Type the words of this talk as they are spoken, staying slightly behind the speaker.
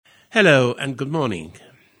Hello and good morning.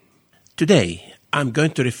 Today, I'm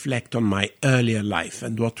going to reflect on my earlier life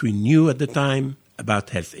and what we knew at the time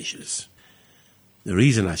about health issues. The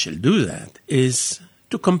reason I shall do that is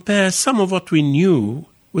to compare some of what we knew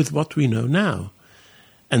with what we know now.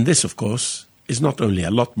 And this, of course, is not only a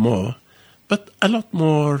lot more, but a lot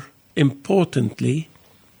more importantly,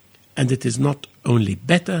 and it is not only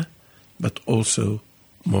better, but also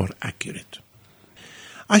more accurate.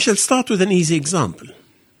 I shall start with an easy example.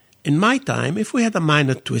 In my time, if we had a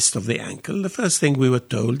minor twist of the ankle, the first thing we were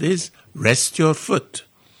told is, rest your foot.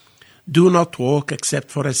 Do not walk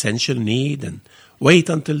except for essential need and wait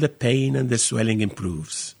until the pain and the swelling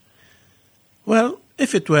improves. Well,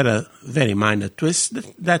 if it were a very minor twist,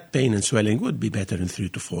 that pain and swelling would be better in 3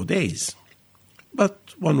 to 4 days. But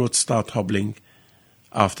one would start hobbling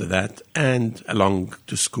after that and along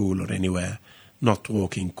to school or anywhere, not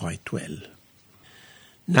walking quite well.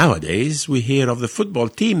 Nowadays, we hear of the football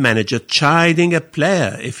team manager chiding a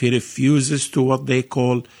player if he refuses to what they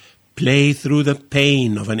call play through the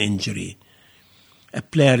pain of an injury. A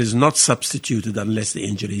player is not substituted unless the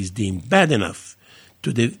injury is deemed bad enough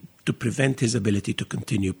to prevent his ability to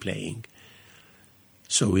continue playing.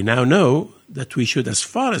 So we now know that we should, as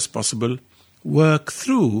far as possible, work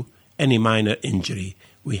through any minor injury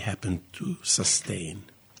we happen to sustain.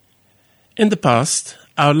 In the past,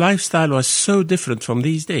 our lifestyle was so different from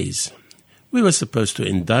these days. We were supposed to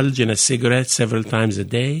indulge in a cigarette several times a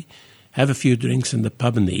day, have a few drinks in the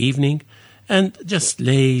pub in the evening, and just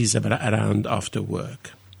laze around after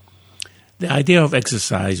work. The idea of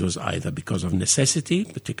exercise was either because of necessity,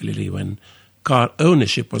 particularly when car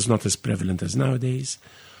ownership was not as prevalent as nowadays,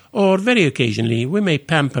 or very occasionally we may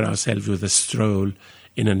pamper ourselves with a stroll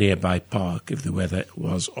in a nearby park if the weather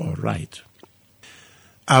was all right.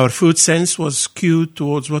 Our food sense was skewed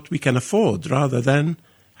towards what we can afford rather than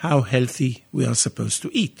how healthy we are supposed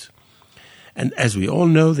to eat. And as we all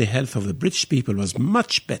know, the health of the British people was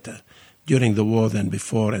much better during the war than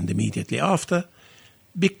before and immediately after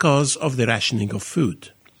because of the rationing of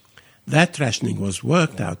food. That rationing was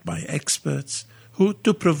worked out by experts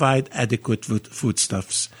to provide adequate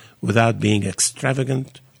foodstuffs without being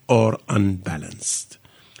extravagant or unbalanced.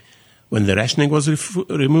 When the rationing was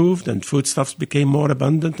removed and foodstuffs became more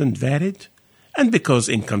abundant and varied, and because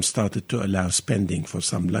income started to allow spending for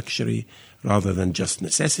some luxury rather than just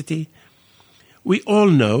necessity, we all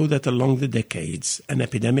know that along the decades an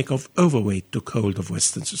epidemic of overweight took hold of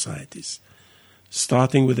Western societies,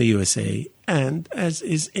 starting with the USA and, as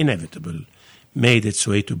is inevitable, made its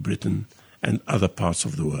way to Britain and other parts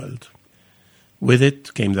of the world. With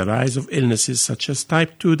it came the rise of illnesses such as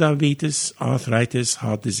type 2 diabetes, arthritis,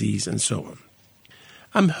 heart disease, and so on.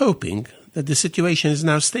 I'm hoping that the situation is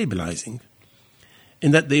now stabilizing,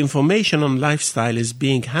 in that the information on lifestyle is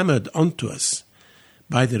being hammered onto us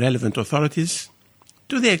by the relevant authorities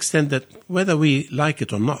to the extent that whether we like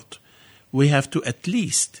it or not, we have to at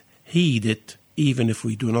least heed it even if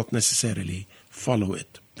we do not necessarily follow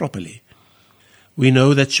it properly. We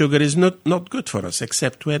know that sugar is not good for us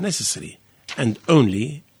except where necessary, and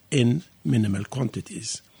only in minimal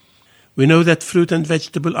quantities. We know that fruit and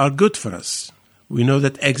vegetable are good for us. We know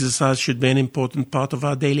that exercise should be an important part of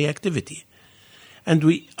our daily activity. And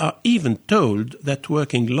we are even told that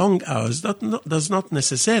working long hours does not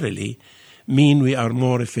necessarily mean we are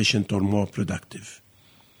more efficient or more productive.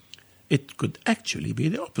 It could actually be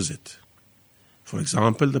the opposite. For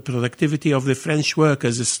example, the productivity of the French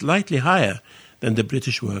workers is slightly higher than the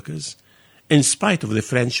British workers, in spite of the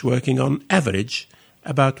French working on average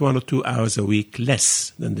about 1 or 2 hours a week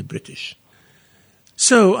less than the British.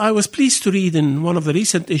 So I was pleased to read in one of the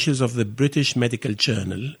recent issues of the British Medical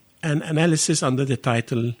Journal an analysis under the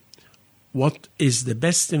title, "What is the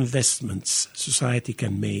best investments society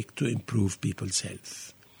can make to improve people's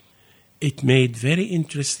health?" It made very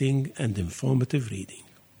interesting and informative reading.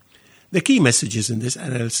 The key messages in this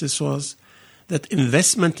analysis was that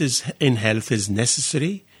investment in health is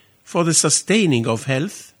necessary for the sustaining of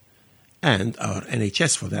health, and our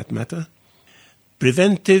NHS for that matter.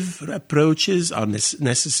 Preventive approaches are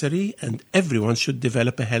necessary, and everyone should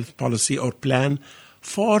develop a health policy or plan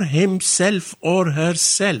for himself or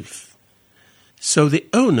herself. So the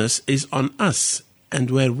onus is on us,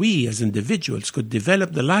 and where we as individuals could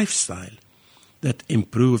develop the lifestyle that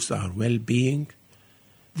improves our well-being,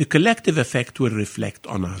 the collective effect will reflect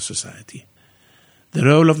on our society. The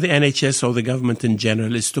role of the NHS or the government in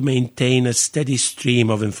general is to maintain a steady stream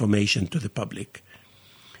of information to the public,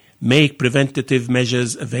 make preventative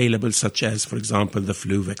measures available such as, for example, the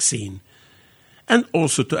flu vaccine, and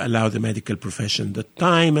also to allow the medical profession the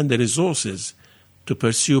time and the resources to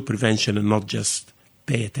pursue prevention and not just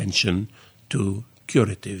pay attention to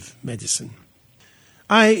curative medicine.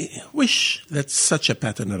 I wish that such a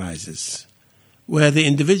pattern arises, where the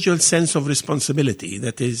individual sense of responsibility,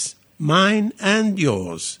 that is, mine and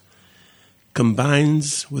yours,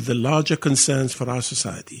 combines with the larger concerns for our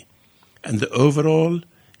society and the overall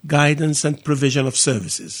guidance and provision of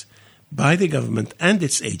services by the government and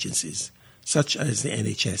its agencies, such as the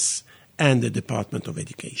NHS and the Department of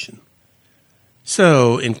Education.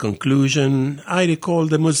 So, in conclusion, I recall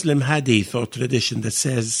the Muslim hadith or tradition that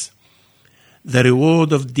says, "The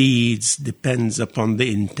reward of deeds depends upon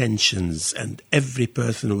the intentions, and every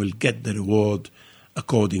person will get the reward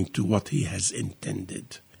according to what he has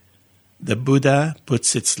intended." The Buddha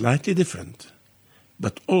puts it slightly different,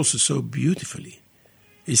 but also so beautifully.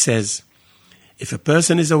 He says, if a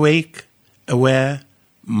person is awake, aware,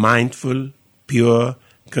 mindful, pure,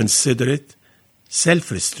 considerate,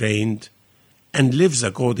 self-restrained, and lives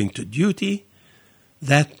according to duty,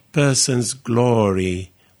 that person's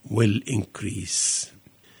glory will increase.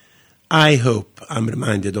 I hope I'm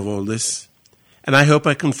reminded of all this, and I hope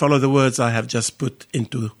I can follow the words I have just put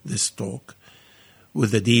into this talk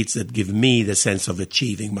with the deeds that give me the sense of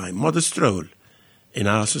achieving my modest role in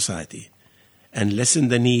our society and lessen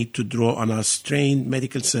the need to draw on our strained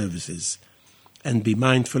medical services and be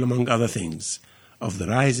mindful, among other things, of the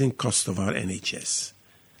rising cost of our NHS.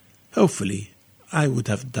 Hopefully, I would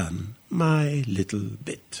have done my little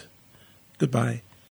bit. Goodbye.